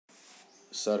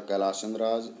Sir Kailash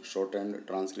Chandra's Shorthand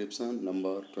Transcription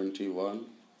number 21,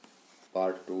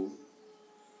 Part 2.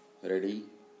 Ready?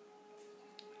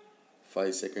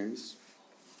 5 seconds.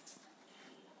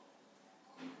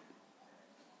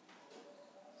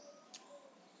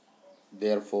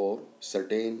 Therefore,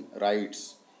 certain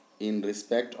rights in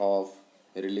respect of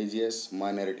religious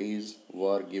minorities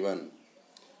were given.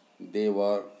 They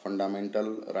were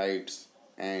fundamental rights,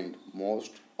 and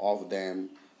most of them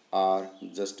are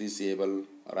justiciable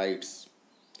rights.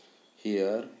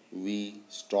 Here we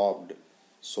stopped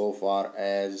so far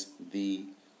as the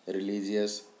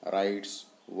religious rights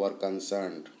were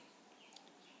concerned.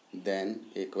 Then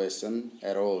a question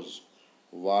arose: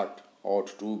 what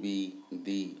ought to be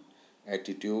the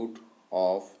attitude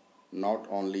of not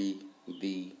only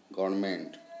the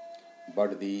government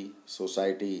but the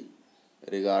society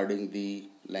regarding the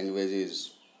languages?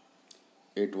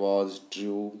 It was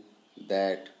true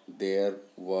that there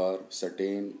were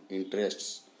certain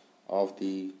interests of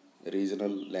the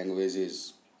regional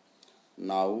languages.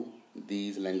 Now,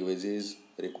 these languages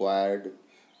required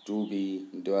to be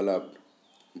developed,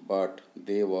 but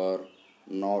they were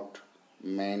not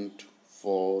meant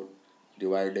for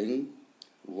dividing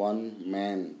one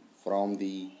man from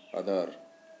the other.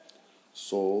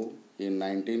 So, in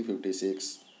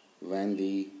 1956, when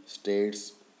the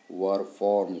states were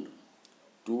formed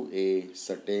to a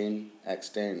certain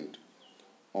extent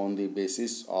on the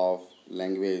basis of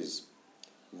language,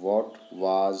 what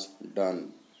was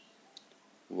done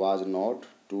was not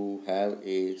to have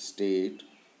a state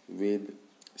with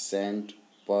cent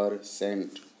per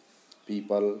cent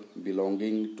people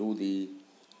belonging to the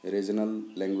regional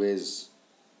language,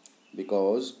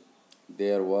 because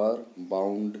there were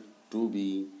bound to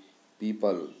be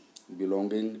people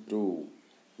belonging to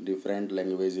different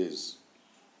languages.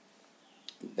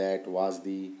 That was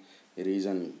the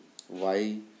reason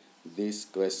why this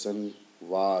question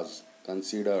was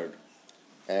considered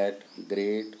at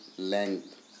great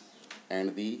length,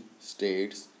 and the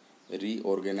States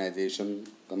Reorganization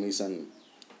Commission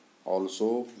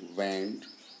also went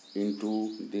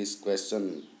into this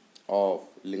question of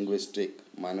linguistic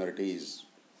minorities.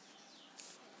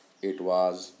 It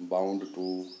was bound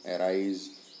to arise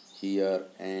here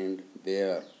and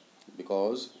there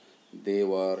because they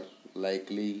were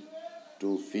likely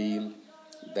to feel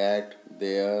that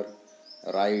their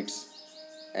rights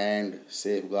and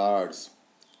safeguards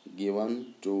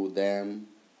given to them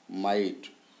might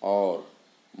or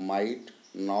might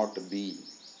not be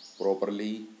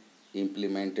properly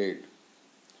implemented.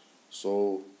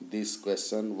 So, this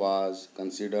question was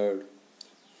considered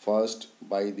first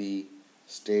by the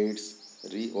States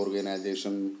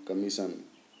Reorganization Commission,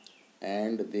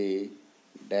 and they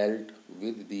dealt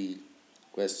with the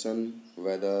question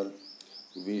whether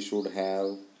we should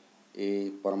have a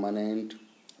permanent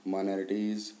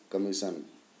minorities commission.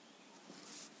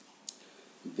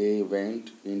 They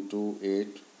went into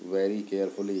it very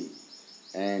carefully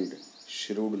and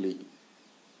shrewdly.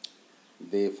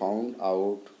 They found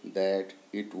out that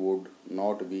it would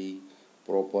not be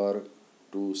proper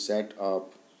to set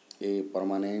up a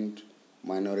permanent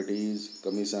minorities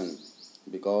commission,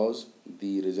 because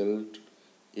the result,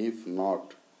 if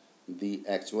not the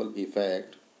actual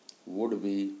effect, would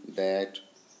be that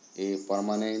a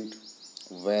permanent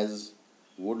wedge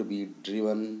would be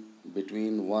driven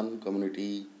between one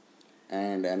community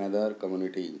and another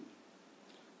community.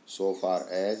 So far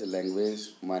as language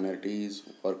minorities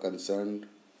were concerned,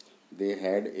 they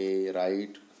had a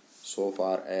right so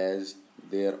far as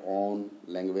their own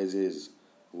languages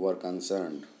were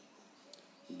concerned.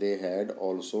 They had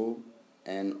also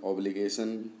an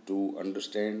obligation to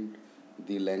understand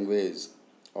the language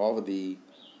of the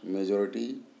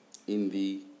majority in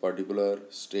the particular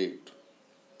state.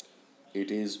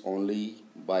 It is only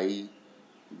by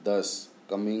thus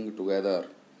coming together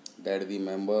that the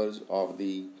members of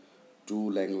the two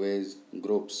language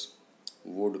groups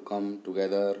would come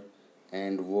together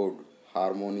and would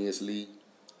harmoniously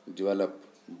develop.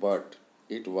 But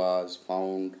it was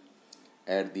found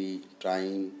at the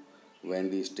time when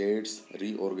the States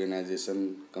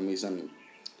Reorganization Commission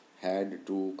had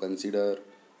to consider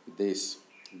this,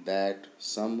 that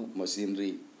some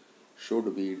machinery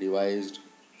should be devised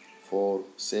for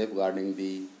safeguarding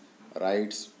the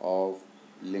rights of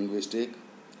linguistic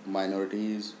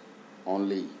minorities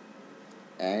only.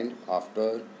 And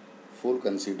after full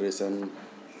consideration,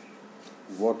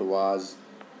 what was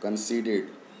conceded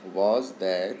was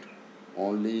that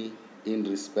only in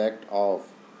respect of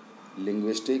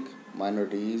linguistic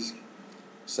minorities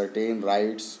certain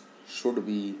rights should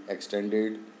be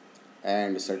extended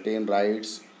and certain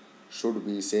rights should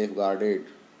be safeguarded,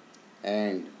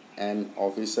 and An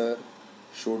officer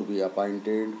should be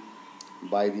appointed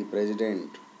by the President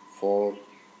for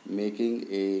making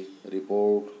a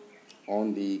report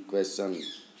on the question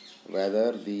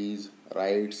whether these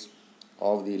rights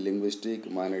of the linguistic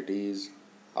minorities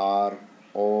are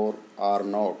or are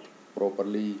not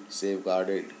properly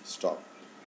safeguarded. Stop.